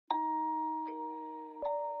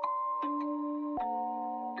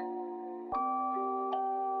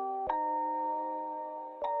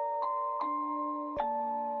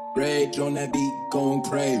Rage on that beat, going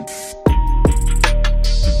crazy.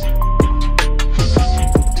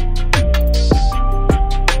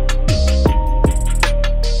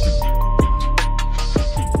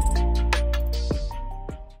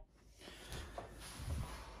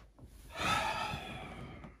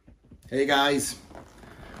 Hey guys,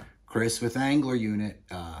 Chris with Angler Unit.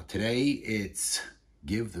 Today it's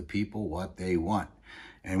give the people what they want.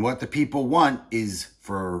 And what the people want is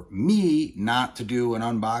for me not to do an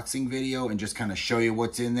unboxing video and just kind of show you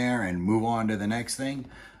what's in there and move on to the next thing.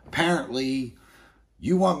 Apparently,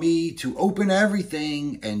 you want me to open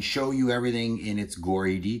everything and show you everything in its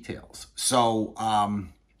gory details. So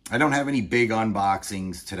I don't have any big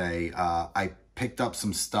unboxings today. I picked up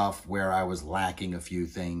some stuff where I was lacking a few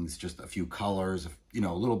things, just a few colors, you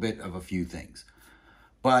know, a little bit of a few things.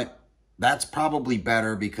 But that's probably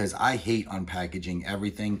better because I hate unpackaging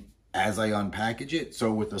everything as I unpackage it.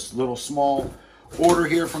 So with this little small order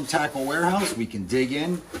here from Tackle Warehouse, we can dig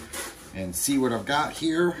in and see what I've got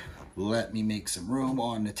here. Let me make some room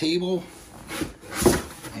on the table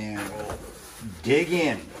and we'll dig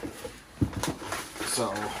in.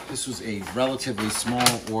 So this was a relatively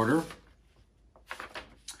small order.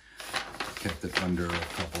 Kept it under a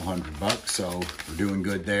couple $100, so we're doing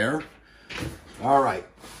good there. All right,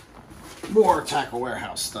 more Tackle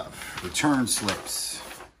Warehouse stuff. Return slips.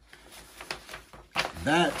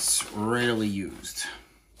 That's rarely used.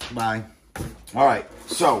 Bye. All right,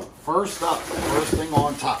 so first up, first thing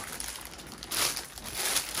on top.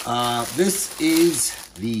 This is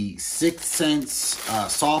the 6th Sense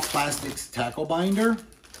soft plastics tackle binder,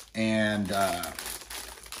 and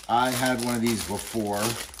I had one of these before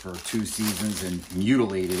for 2 seasons and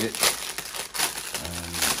mutilated it.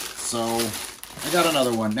 So I got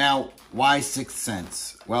another one. Now, why 6th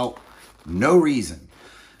Sense? Well, no reason.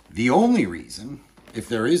 The only reason, if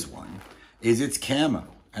there is one, is it's camo.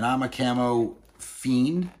 And I'm a camo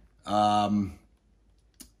fiend.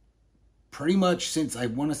 Pretty much since I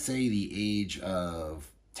want to say the age of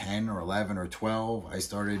 10 or 11 or 12, I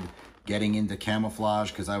started getting into camouflage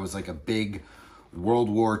because I was like a big World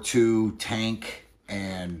War II tank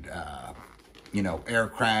and, you know,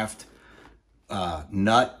 aircraft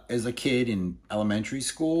nut as a kid in elementary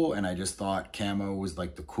school. And I just thought camo was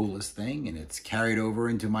like the coolest thing, and it's carried over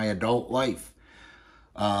into my adult life.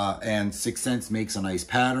 And 6th Sense makes a nice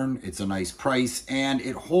pattern. It's a nice price, and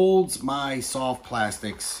it holds my soft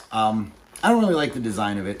plastics. I don't really like the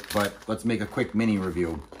design of it, but let's make a quick mini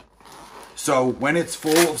review. So when it's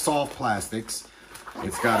full of soft plastics,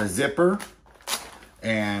 it's got a zipper,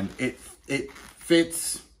 and it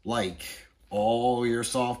fits like all your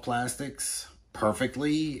soft plastics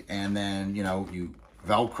perfectly. And then, you know, you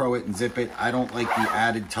Velcro it and zip it. I don't like the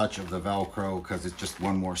added touch of the Velcro because it's just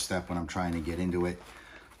one more step when I'm trying to get into it.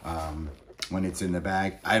 When it's in the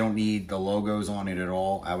bag, I don't need the logos on it at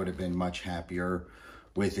all. I would have been much happier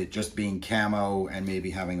with it just being camo and maybe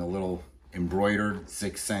having a little embroidered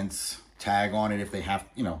 6th Sense tag on it if they have,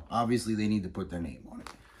 you know, obviously they need to put their name on it.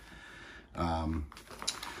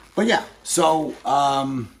 But yeah, so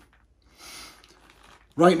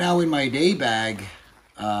right now in my day bag,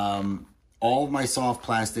 all of my soft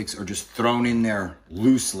plastics are just thrown in there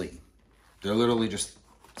loosely. They're literally just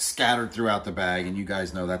scattered throughout the bag, and you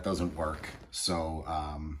guys know that doesn't work. So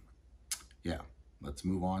yeah, let's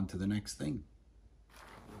move on to the next thing.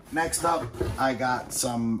 Next up, I got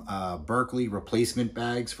some Berkley replacement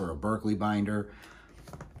bags for a Berkley binder.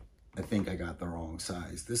 I think I got the wrong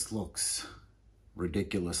size. This looks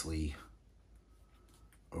ridiculously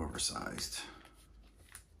oversized.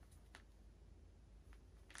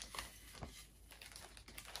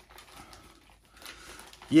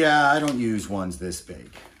 Yeah, I don't use ones this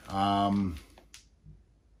big.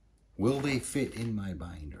 Will they fit in my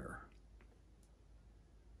binder?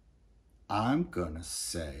 I'm gonna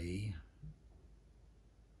say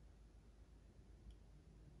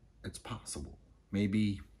it's possible.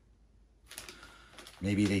 Maybe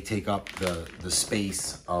they take up the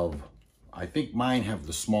space of, I think mine have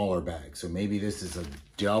the smaller bag, so maybe this is a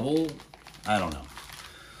double. I don't know.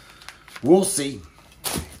 We'll see.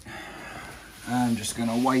 I'm just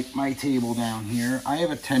gonna wipe my table down here. I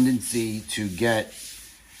have a tendency to get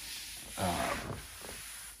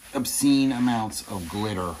obscene amounts of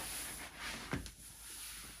glitter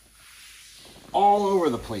all over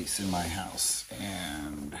the place in my house,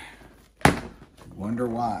 and wonder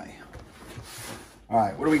why. All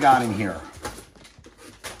right, what do we got in here?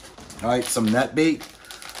 All right, some Netbait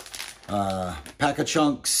Paca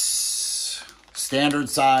Chunks, standard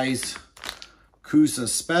size, Kusa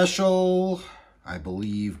Special, I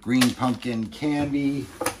believe green pumpkin candy,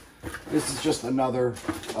 This is just another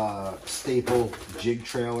staple jig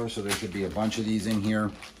trailer, so there should be a bunch of these in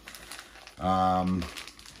here. Let's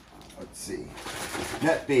see.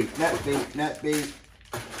 Netbait.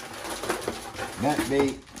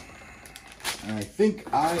 And I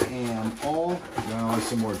think I am all, well, there's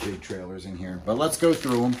some more jig trailers in here, but let's go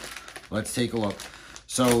through them. Let's take a look.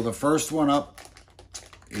 So the first one up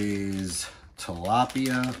is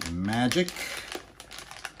Tilapia Magic.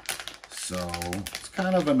 So it's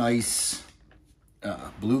kind of a nice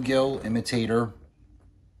bluegill imitator,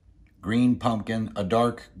 green pumpkin, a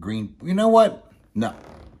dark green. You know what? No,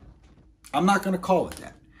 I'm not going to call it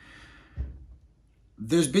that.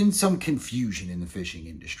 There's been some confusion in the fishing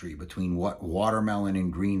industry between what watermelon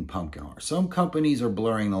and green pumpkin are. Some companies are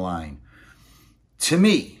blurring the line. To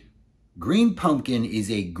me, green pumpkin is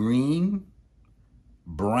a green,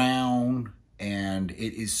 brown, and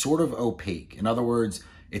it is sort of opaque. In other words,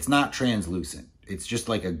 it's not translucent. It's just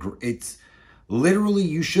like it's literally,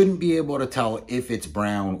 you shouldn't be able to tell if it's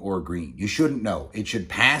brown or green. You shouldn't know. It should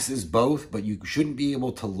pass as both, but you shouldn't be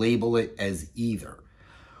able to label it as either.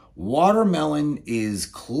 Watermelon is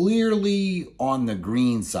clearly on the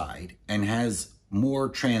green side and has more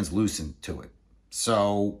translucent to it.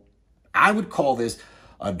 So I would call this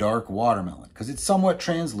a dark watermelon because it's somewhat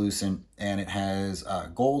translucent and it has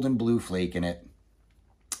gold and blue flake in it.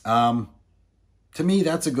 To me,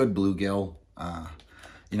 that's a good bluegill.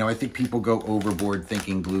 You know, I think people go overboard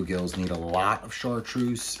thinking bluegills need a lot of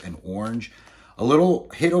chartreuse and orange. A little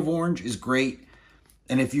hit of orange is great.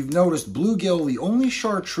 And if you've noticed, bluegill, the only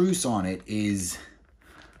chartreuse on it is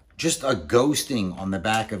just a ghosting on the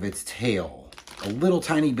back of its tail. A little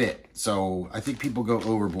tiny bit. So I think people go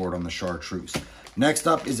overboard on the chartreuse. Next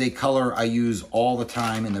up is a color I use all the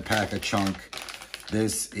time in the Paca Chunk.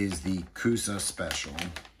 This is the Kusa Special.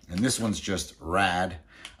 And this one's just rad.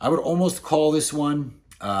 I would almost call this one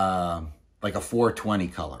like a 420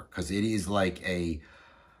 color because it is like a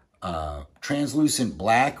translucent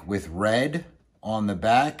black with red on the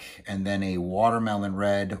back and then a watermelon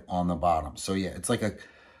red on the bottom. So yeah, it's like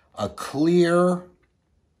a clear,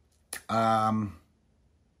 I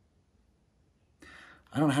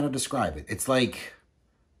don't know how to describe it. It's like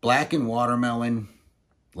black and watermelon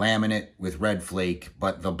laminate with red flake,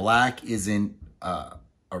 but the black isn't a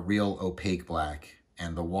real opaque black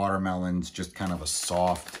and the watermelon's just kind of a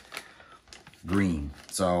soft green.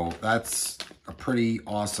 So that's a pretty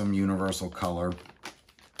awesome universal color.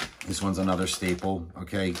 This one's another staple.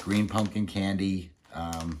 Okay, green pumpkin candy.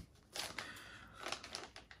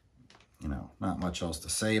 You know, not much else to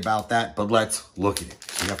say about that, but let's look at it.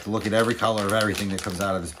 We have to look at every color of everything that comes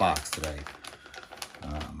out of this box today.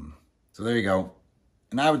 So there you go.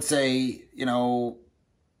 And I would say, you know,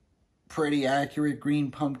 pretty accurate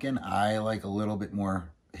green pumpkin. I like a little bit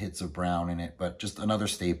more hits of brown in it, but just another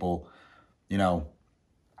staple. You know,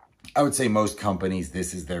 I would say most companies,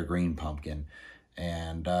 this is their green pumpkin.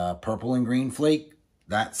 And purple and green flake,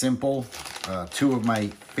 that simple. Two of my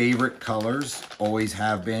favorite colors, always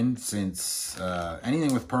have been since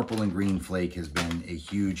anything with purple and green flake has been a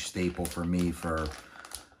huge staple for me for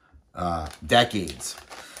decades.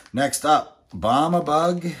 Next up, Bomba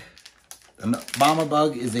Bug. Bomba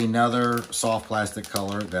Bug is another soft plastic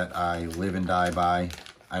color that I live and die by.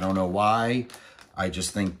 I don't know why. I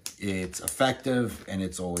just think it's effective and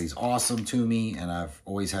it's always awesome to me, and I've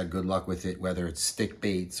always had good luck with it, whether it's stick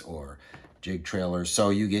baits or jig trailers. So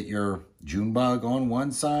you get your June bug on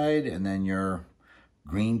one side and then your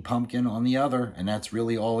green pumpkin on the other, and that's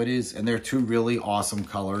really all it is. And they're two really awesome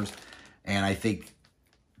colors, and I think,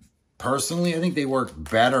 personally, I think they work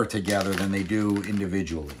better together than they do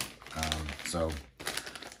individually. So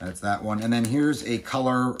that's that one. And then here's a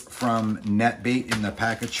color from Netbait in the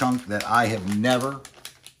Paca Chunk that I have never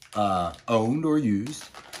owned or used.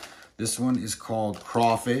 This one is called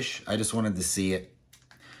Crawfish. I just wanted to see it.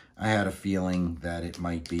 I had a feeling that it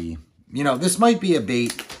might be, you know, this might be a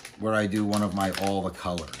bait where I do one of my all the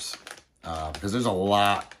colors because there's a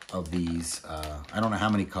lot of these. I don't know how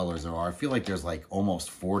many colors there are. I feel like there's like almost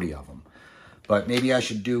 40 of them. But maybe I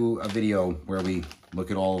should do a video where we look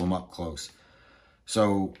at all of them up close.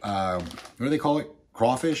 So, what do they call it?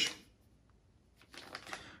 Crawfish?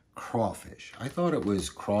 Crawfish. I thought it was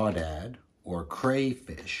crawdad or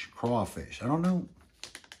crayfish. Crawfish. I don't know.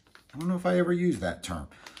 I don't know if I ever used that term.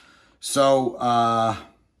 So,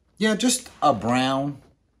 yeah, just a brown,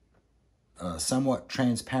 somewhat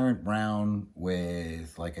transparent brown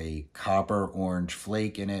with like a copper orange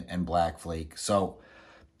flake in it and black flake. So,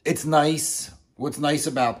 it's nice. What's nice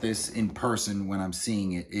about this in person when I'm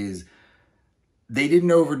seeing it is they didn't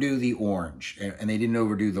overdo the orange and they didn't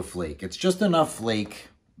overdo the flake. It's just enough flake.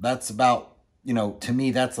 That's about you know, to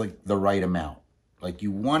me, that's like the right amount. Like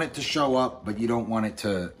you want it to show up, but you don't want it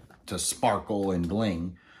to sparkle and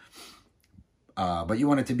bling. But you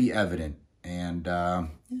want it to be evident. And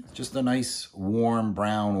just a nice warm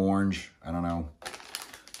brown orange. I don't know.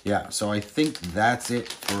 Yeah, so I think that's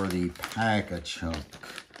it for the Paca Chunk.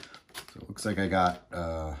 So it looks like I got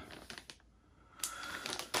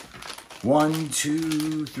 1,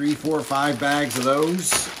 2, 3, 4, 5 bags of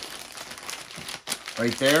those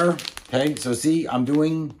right there. Okay, so see, I'm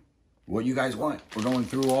doing what you guys want. We're going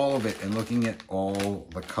through all of it and looking at all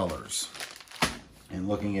the colors and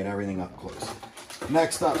looking at everything up close.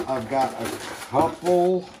 Next up, I've got a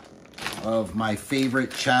couple of my favorite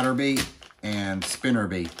chatterbait and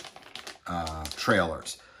spinnerbait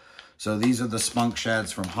trailers. So these are the Spunk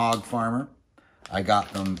Shads from Hog Farmer. I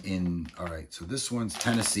got them in, all right, so this one's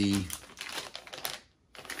Tennessee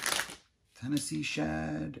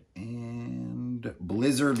Shad and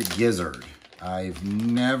Blizzard Gizzard. I've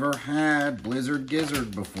never had Blizzard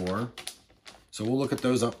Gizzard before, so we'll look at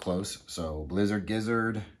those up close. So Blizzard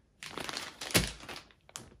Gizzard,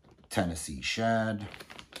 Tennessee Shad.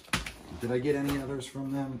 Did I get any others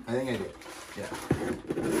from them? I think I did, yeah.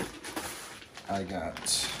 I got,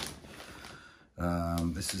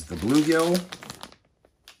 this is the bluegill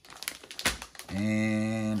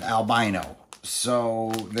and albino.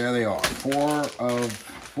 So there they are,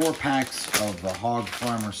 4 packs of the Hog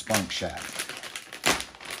Farmer Spunk Shad.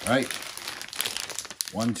 Right?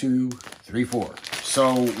 1, 2, 3, 4.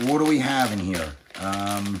 So what do we have in here?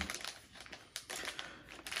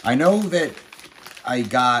 I know that I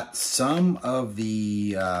got some of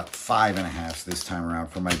the 5.5s this time around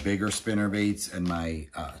for my bigger spinnerbaits and my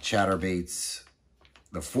chatterbaits.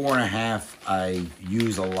 The 4.5 I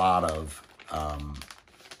use a lot of,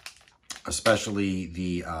 especially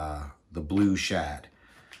the blue shad,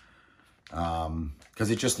 because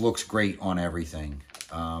it just looks great on everything.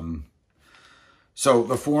 So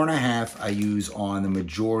the 4.5 I use on the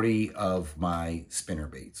majority of my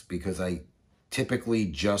spinnerbaits because I typically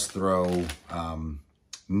just throw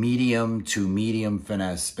medium to medium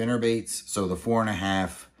finesse spinnerbaits. So the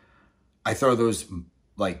 4.5, I throw those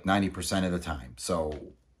like 90% of the time.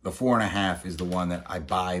 So the 4.5 is the one that I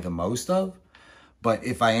buy the most of. But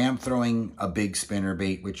if I am throwing a big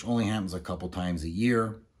spinnerbait, which only happens a couple times a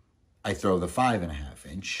year, I throw the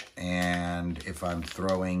 5.5 inch. And if I'm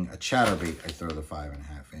throwing a chatterbait, I throw the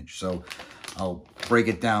 5.5 inch. So I'll break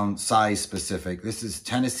it down size specific. This is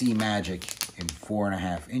Tennessee Magic in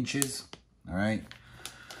 4.5 inches. All right.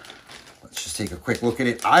 Let's just take a quick look at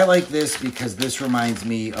it. I like this because this reminds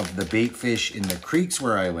me of the bait fish in the creeks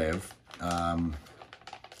where I live.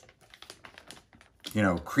 You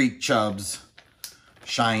know, creek chubs,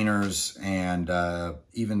 shiners, and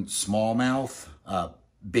even smallmouth,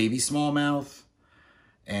 baby smallmouth.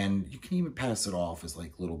 And you can even pass it off as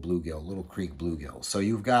like little bluegill, little creek bluegill. So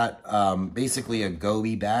you've got basically a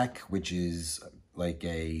goby back, which is like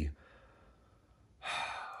a,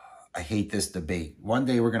 I hate this debate. One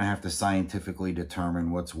day we're going to have to scientifically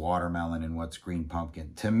determine what's watermelon and what's green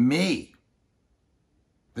pumpkin. To me,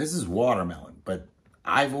 this is watermelon, but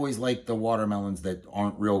I've always liked the watermelons that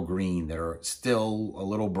aren't real green, that are still a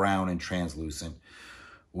little brown and translucent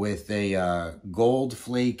with a gold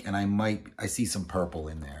flake, and I see some purple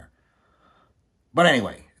in there. But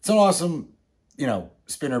anyway, it's an awesome, you know,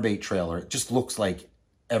 spinnerbait trailer. It just looks like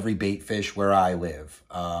every bait fish where I live.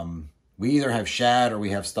 We either have shad or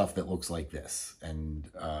we have stuff that looks like this. And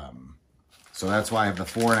so that's why I have the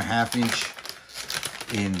 4.5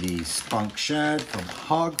 inch in the Spunk Shad from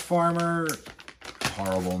Hog Farmer.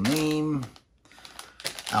 Horrible name.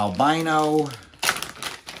 Albino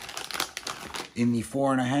in the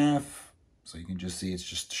 4.5. So you can just see it's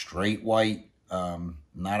just straight white.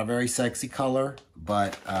 Not a very sexy color,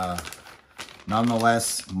 but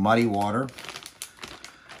nonetheless muddy water.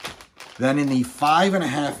 Then in the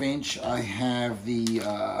 5.5 inch, I have the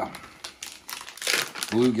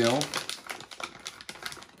bluegill.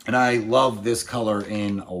 And I love this color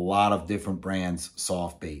in a lot of different brands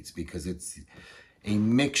soft baits because it's a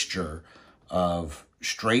mixture of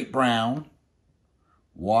straight brown,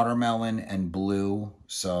 watermelon, and blue.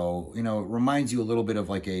 So, you know, it reminds you a little bit of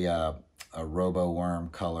like a robo worm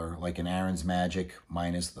color, like an Aaron's Magic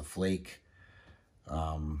minus the flake.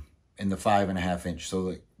 In the 5.5 inch.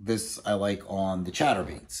 So this I like on the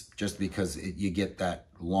chatterbaits just because you get that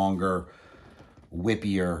longer,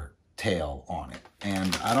 whippier tail on it.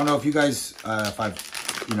 And I don't know if you guys,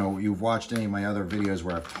 if you've watched any of my other videos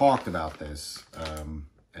where I've talked about this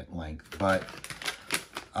at length, but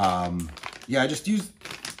yeah, I just use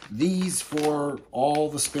these for all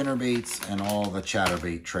the spinnerbaits and all the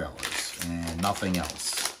chatterbait trailers and nothing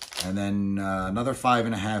else. And then another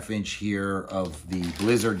 5.5 inch here of the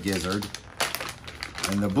Blizzard Gizzard.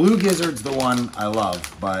 And the blue gizzard's the one I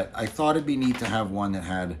love, but I thought it'd be neat to have one that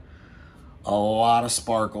had a lot of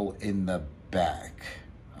sparkle in the back.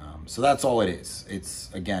 So that's all it is. It's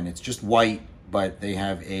just white, but they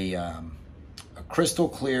have a crystal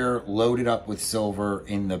clear loaded up with silver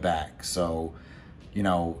in the back. So, you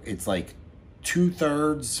know, it's like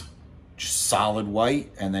 2/3 just solid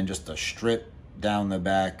white and then just a strip down the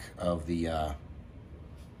back of the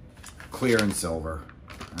clear and silver.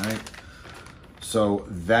 All right. So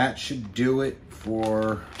that should do it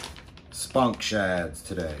for Spunk Shads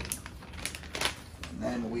today. And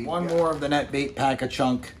then we one more of the Netbait Paca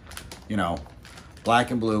Chunk. You know,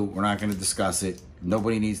 black and blue. We're not going to discuss it.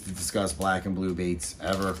 Nobody needs to discuss black and blue baits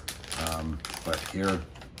ever. But here,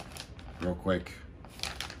 real quick.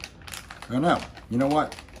 Oh no, you know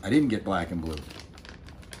what? I didn't get black and blue.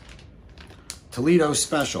 Toledo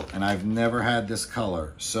Special, and I've never had this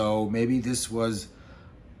color. So maybe this was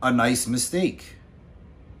a nice mistake.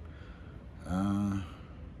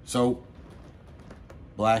 So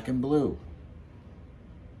black and blue.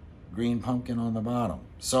 Green pumpkin on the bottom.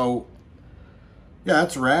 So yeah,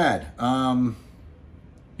 that's rad.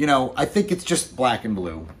 You know, I think it's just black and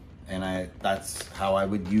blue, and that's how I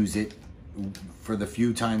would use it for the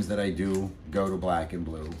few times that I do go to black and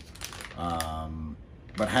blue.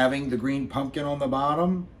 But having the green pumpkin on the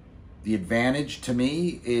bottom, the advantage to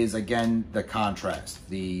me is, again, the contrast,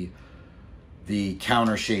 the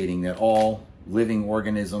counter shading that all living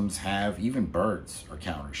organisms have. Even birds are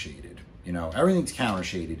counter shaded. You know, everything's counter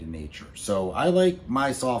shaded in nature. So I like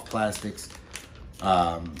my soft plastics.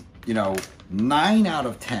 You know, 9 out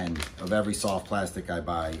of 10 of every soft plastic I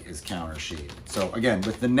buy is counter shaded. So again,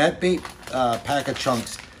 with the Netbait Paca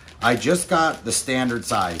Chunks, I just got the standard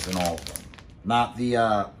size in all of them. Not the,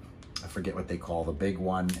 I forget what they call the big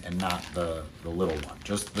one, and not the little one.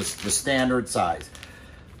 Just the standard size.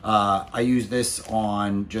 I use this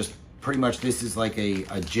on just pretty much, this is like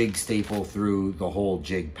a jig staple through the whole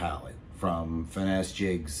jig palette. From finesse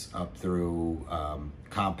jigs up through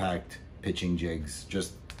compact pitching jigs.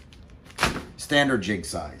 Just standard jig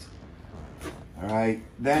size. All right,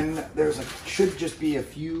 then there's should just be a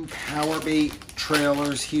few power bait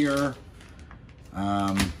trailers here.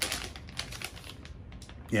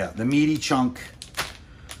 Yeah, the meaty chunk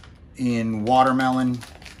in watermelon.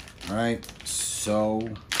 All right, so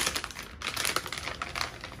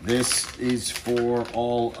this is for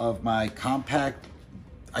all of my compact,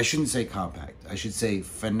 I shouldn't say compact, I should say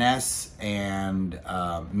finesse and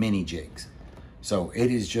mini jigs. So it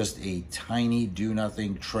is just a tiny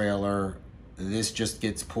do-nothing trailer. This just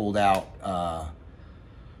gets pulled out,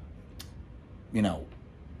 you know,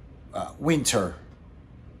 winter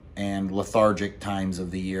and lethargic times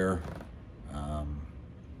of the year.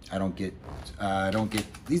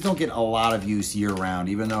 These don't get a lot of use year round,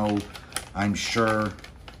 even though I'm sure,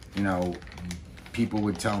 you know, people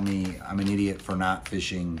would tell me I'm an idiot for not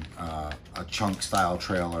fishing a chunk style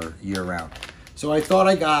trailer year round. So I thought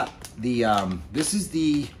I got the, this is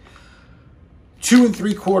the 2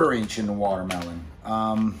 3/4 inch in the watermelon.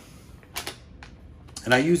 And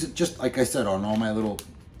I use it just like I said on all my little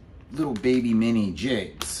baby mini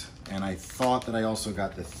jigs. And I thought that I also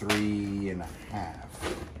got the 3.5.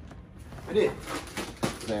 I did.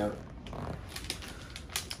 There.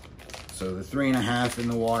 So the 3.5 in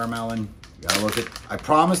the watermelon. You gotta look at, I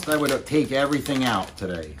promised I would take everything out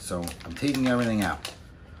today. So I'm taking everything out.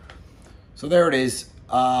 So there it is.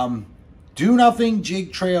 Do nothing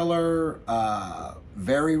jig trailer,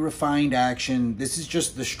 very refined action. This is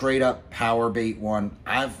just the straight up power bait one.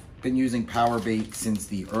 I've been using power bait since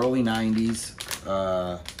the early 90s.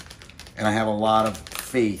 And I have a lot of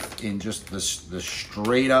faith in just the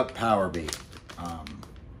straight up power bait.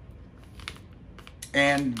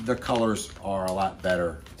 And the colors are a lot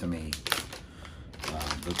better to me,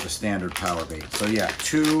 the standard power bait. So yeah,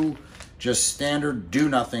 2 just standard do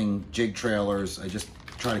nothing jig trailers. I just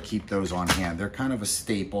try to keep those on hand. They're kind of a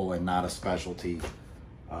staple and not a specialty,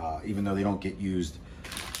 even though they don't get used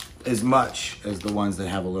as much as the ones that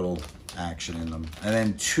have a little action in them. And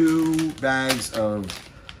then 2 bags of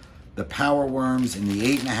the Power Worms in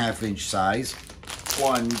the 8.5 inch size.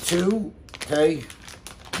 1, 2, okay.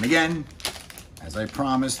 And again, as I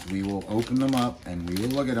promised, we will open them up and we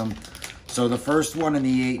will look at them. So the first one in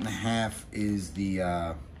the 8.5 is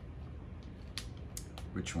the,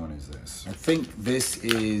 which one is this? I think this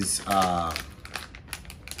is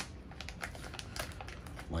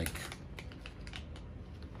like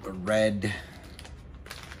a red,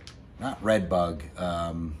 not red bug.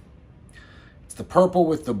 It's the purple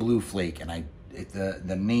with the blue flake, and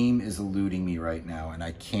The name is eluding me right now, and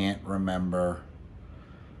I can't remember.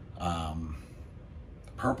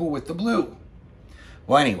 Purple with the blue.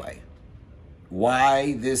 Well, anyway,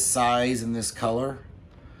 why this size and this color?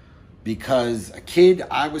 Because a kid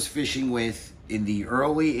I was fishing with in the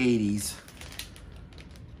early 80s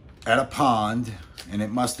at a pond, and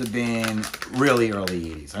it must have been really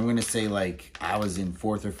early 80s. I'm going to say like I was in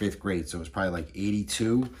 4th or 5th grade, so it was probably like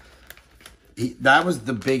 82. That was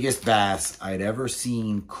the biggest bass I'd ever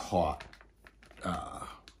seen caught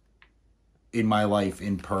in my life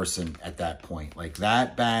in person at that point. Like,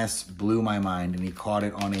 that bass blew my mind, and he caught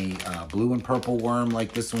it on a blue and purple worm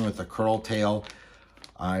like this one with a curl tail.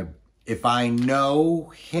 If I know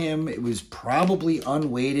him, it was probably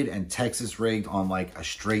unweighted and Texas rigged on like a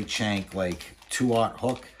straight shank, like 2/0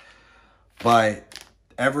 hook. But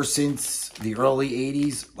ever since the early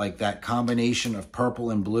 80s, like that combination of purple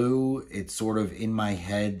and blue, it's sort of in my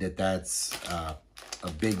head that that's a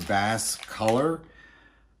big bass color.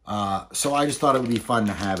 So I just thought it would be fun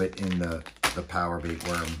to have it in the Powerbait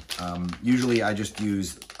worm. Usually I just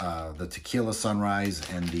use the Tequila Sunrise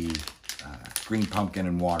and the Green Pumpkin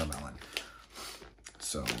and Watermelon.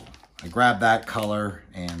 So I grabbed that color,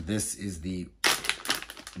 and this is the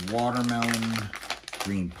Watermelon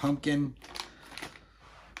Green Pumpkin.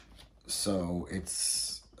 So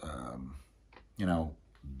it's, you know,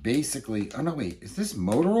 basically, oh no, wait, is this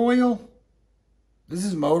motor oil? This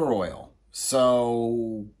is motor oil.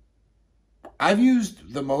 So I've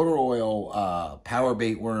used the motor oil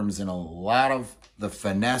Powerbait worms in a lot of the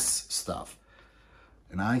finesse stuff.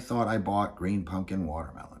 And I thought I bought Green Pumpkin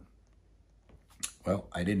Watermelon. Well,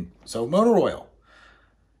 I didn't. So motor oil.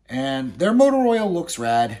 And their motor oil looks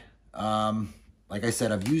rad. Like I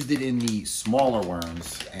said, I've used it in the smaller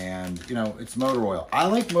worms, and, you know, it's motor oil. I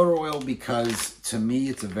like motor oil because, to me,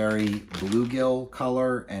 it's a very bluegill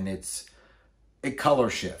color, and it color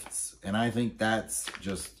shifts. And I think that's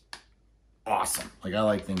just awesome. Like, I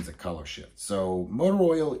like things that color shift. So motor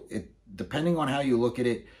oil, depending on how you look at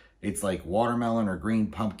it, it's like watermelon or green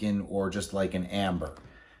pumpkin or just like an amber.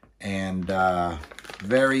 And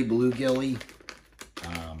very bluegilly,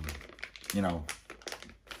 you know.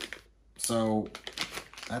 So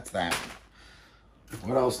that's that.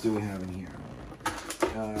 What else do we have in here?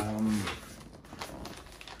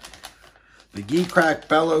 The Geecrack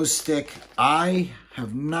Bellows Stick. I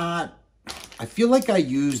feel like I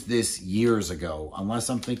used this years ago, unless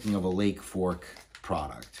I'm thinking of a Lake Fork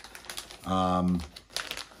product.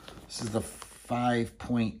 This is the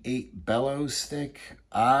 5.8 Bellows Stick.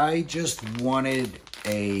 I just wanted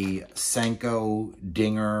a Senko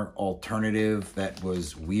Dinger alternative that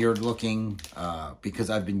was weird looking, because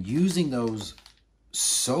I've been using those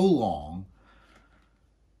so long,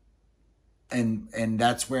 and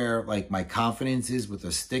that's where like my confidence is with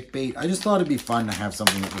a stick bait. I just thought it'd be fun to have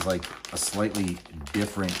something that was like a slightly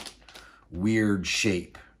different weird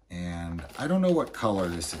shape. And I don't know what color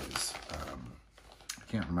this is. I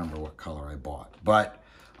can't remember what color I bought, but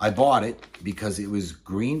I bought it because it was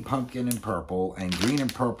green pumpkin and purple, and green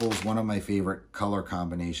and purple is one of my favorite color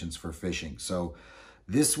combinations for fishing. So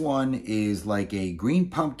this one is like a green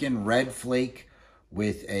pumpkin red flake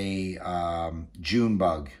with a June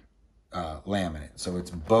bug laminate. So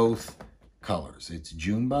it's both colors. It's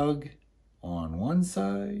June bug on one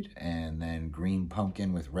side and then green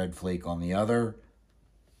pumpkin with red flake on the other.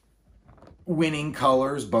 Winning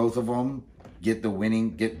colors, both of them. Get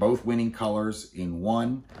both winning colors in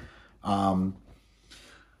one.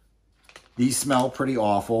 These smell pretty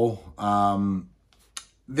awful.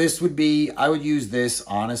 This would be, I would use this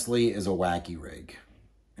honestly as a wacky rig.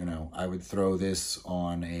 You know, I would throw this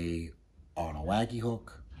on a wacky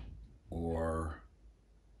hook, or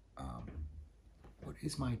what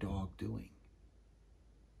is my dog doing?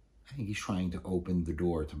 I think he's trying to open the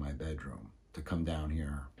door to my bedroom to come down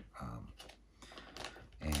here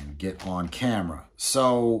and get on camera.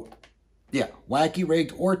 So yeah, wacky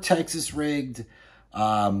rigged or Texas rigged.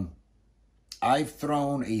 I've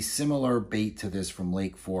thrown a similar bait to this from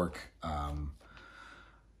Lake Fork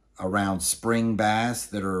around spring bass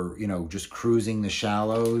that are, you know, just cruising the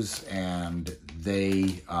shallows, and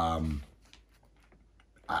they, I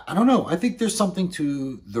don't know, I think there's something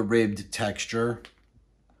to the ribbed texture.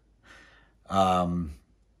 But,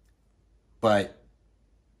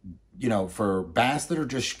 you know, for bass that are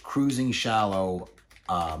just cruising shallow,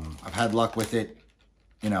 I've had luck with it,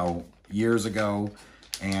 you know, years ago,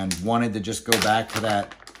 and wanted to just go back to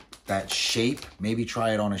that shape, maybe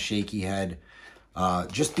try it on a shaky head,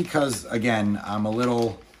 just because, again, I'm a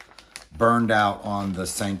little burned out on the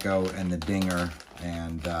Senko and the Dinger.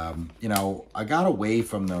 And, you know, I got away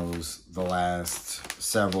from those the last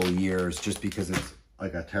several years just because it's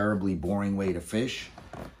like a terribly boring way to fish,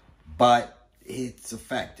 but it's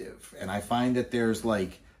effective. And I find that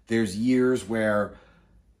there's years where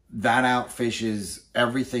that outfishes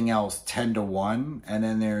everything else 10 to 1. And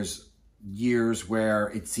then there's years where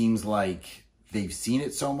it seems like they've seen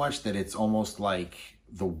it so much that it's almost like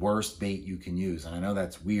the worst bait you can use. And I know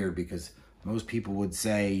that's weird because most people would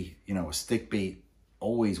say, you know, a stick bait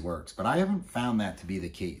always works, but I haven't found that to be the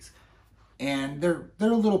case. And they're a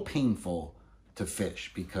little painful to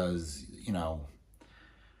fish because, you know,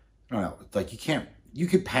 I don't know, like you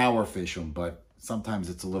could power fish them, but sometimes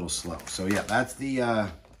it's a little slow. So yeah, that's the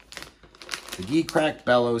Geecrack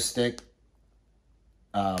Bellows Stick.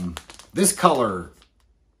 This color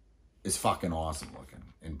is fucking awesome looking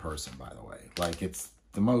in person, by the way. Like, it's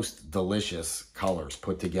the most delicious colors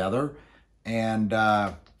put together. And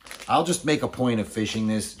I'll just make a point of fishing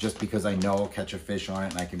this just because I know I'll catch a fish on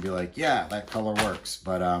it and I can be like, yeah, that color works.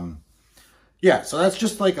 But yeah, so that's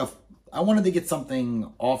just like I wanted to get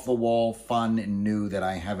something off the wall, fun and new that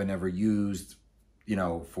I haven't ever used, you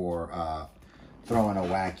know, for throwing a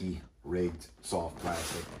wacky rigged soft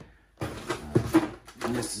plastic.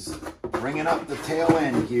 And this is bringing up the tail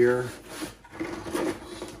end here.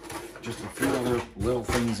 Just a few other little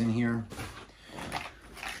things in here.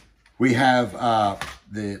 We have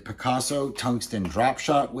the Picasso tungsten drop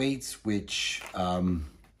shot weights, which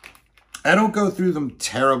I don't go through them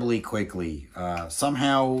terribly quickly.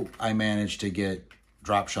 Somehow I managed to get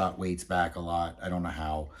drop shot weights back a lot. I don't know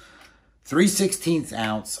how. 3/16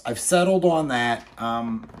 ounce. I've settled on that.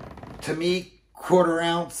 To me, 1/4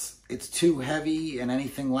 ounce, it's too heavy, and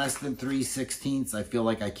anything less than 3/16 I feel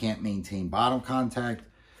like I can't maintain bottom contact.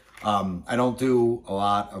 I don't do a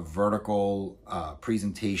lot of vertical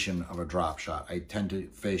presentation of a drop shot. I tend to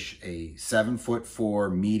fish a 7'4"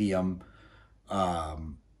 medium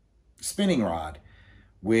spinning rod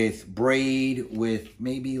with braid with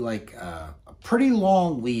maybe like a pretty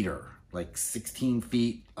long leader, like 16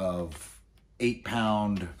 feet of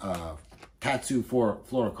 8-pound Tatsu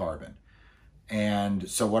fluorocarbon. And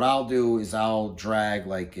so what I'll do is I'll drag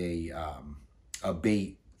like a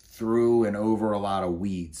bait through and over a lot of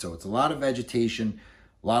weeds. So it's a lot of vegetation,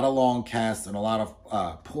 a lot of long casts, and a lot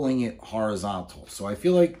of pulling it horizontal. So I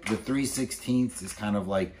feel like the 3/16 is kind of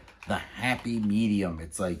like the happy medium.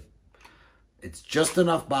 It's like, it's just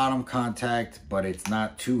enough bottom contact, but it's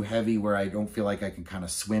not too heavy where I don't feel like I can kind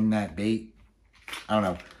of swim that bait. I don't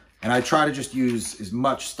know. And I try to just use as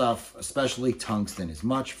much stuff, especially tungsten, as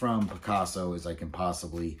much from Picasso as I can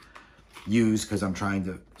possibly use, because I'm trying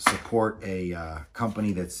to support a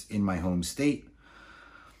company that's in my home state.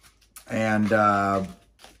 And,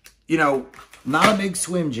 you know, not a big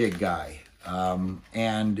swim jig guy.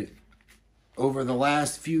 And over the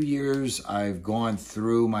last few years, I've gone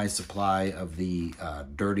through my supply of the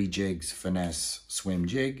Dirty Jigs Finesse swim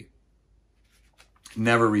jig.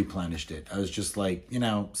 Never replenished it. I was just like, you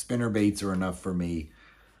know, spinner baits are enough for me.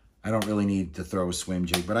 I don't really need to throw a swim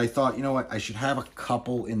jig. But I thought, you know what, I should have a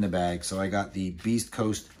couple in the bag. So I got the Beast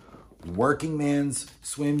Coast Workingman's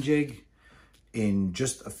swim jig in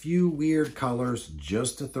just a few weird colors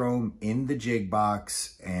just to throw them in the jig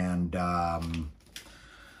box. And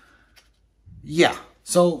yeah,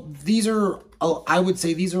 so these are, I would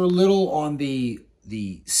say these are a little on the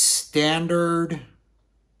standard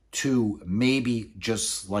to maybe just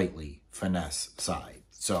slightly finesse side.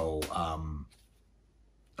 So,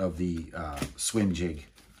 of the swim jig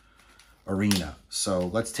arena. So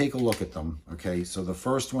let's take a look at them. Okay, so the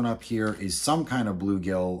first one up here is some kind of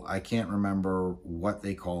bluegill. I can't remember what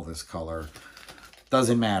they call this color.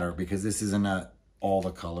 Doesn't matter because this isn't a all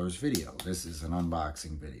the colors video. This is an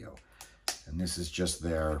unboxing video. And this is just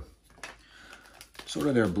their, sort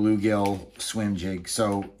of their bluegill swim jig.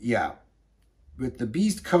 So yeah, with the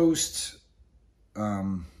Beast Coast,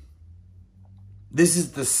 this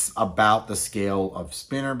is about the scale of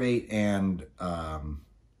spinnerbait and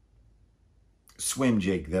swim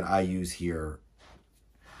jig that I use here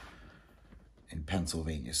in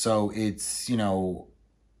Pennsylvania. So it's, you know,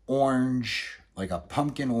 orange, like a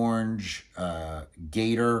pumpkin orange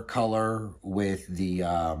gator color with the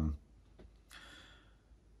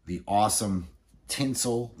awesome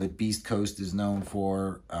tinsel that Beast Coast is known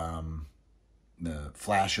for. The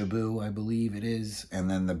Flashaboo, I believe it is. And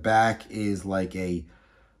then the back is like a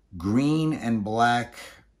green and black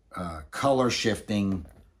color shifting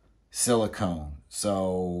silicone.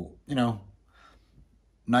 So, you know,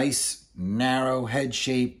 nice narrow head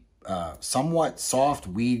shape, somewhat soft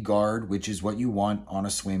weed guard, which is what you want on a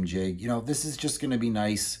swim jig. You know, this is just going to be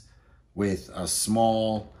nice with a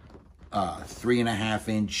small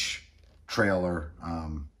 3.5-inch trailer.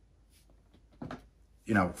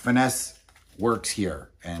 You know, finesse works here,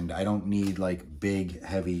 and I don't need like big,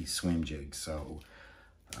 heavy swim jigs. So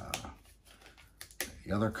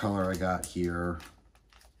the other color I got here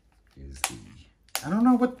is the, I don't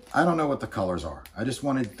know what the colors are. I just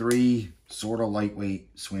wanted 3 sort of lightweight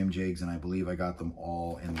swim jigs, and I believe I got them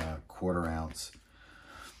all in the 1/4 ounce.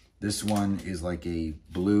 This one is like a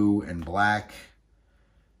blue and black,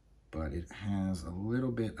 but it has a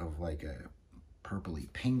little bit of like a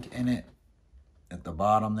purpley pink in it at the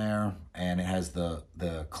bottom there, and it has the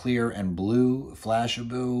clear and blue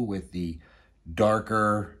Flashaboo with the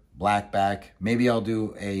darker black back. Maybe I'll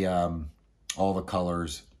do a all the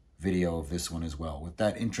colors video of this one as well, with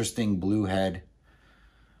that interesting blue head.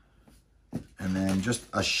 And then just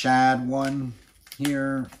a shad one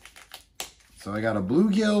here. So I got a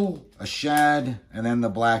bluegill, a shad, and then the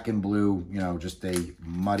black and blue, you know, just a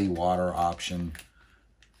muddy water option.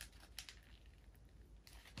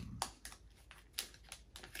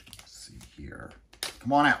 Let's see here.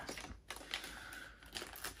 Come on out.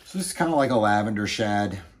 So this is kind of like a lavender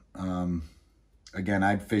shad. Again,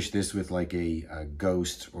 I'd fish this with like a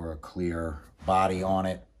ghost or a clear body on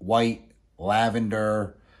it. White,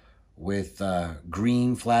 lavender, with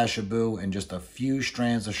green Flashaboo and just a few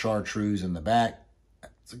strands of chartreuse in the back.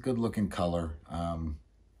 It's a good looking color.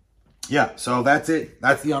 Yeah, so that's it.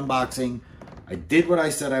 That's the unboxing. I did what I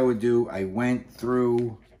said I would do. I went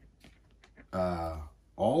through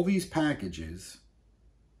all these packages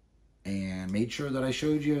and made sure that I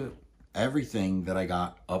showed you everything that I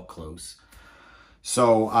got up close.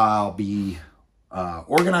 So I'll be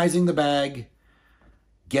organizing the bag,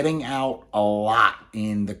 getting out a lot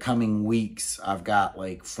in the coming weeks. I've got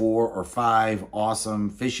like 4 or 5 awesome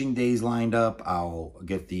fishing days lined up. I'll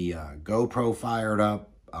get the GoPro fired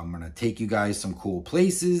up. I'm gonna take you guys some cool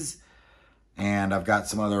places, and I've got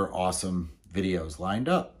some other awesome videos lined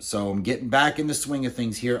up. So I'm getting back in the swing of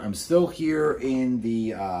things here. I'm still here in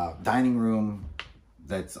the dining room.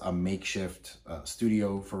 That's a makeshift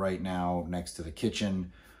studio for right now, next to the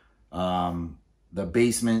kitchen. The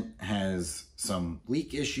basement has some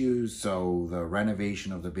leak issues, so the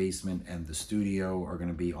renovation of the basement and the studio are going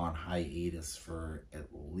to be on hiatus for at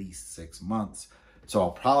least 6 months. So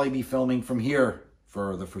I'll probably be filming from here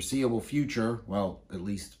for the foreseeable future. Well, at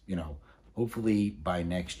least, you know, hopefully by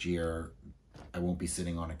next year, I won't be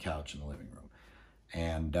sitting on a couch in the living room.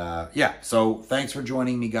 And yeah, so thanks for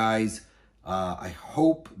joining me, guys. I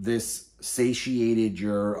hope this satiated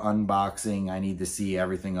your unboxing. I need to see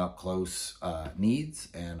everything up close needs,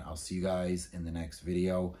 and I'll see you guys in the next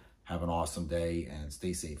video. Have an awesome day and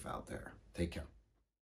stay safe out there. Take care.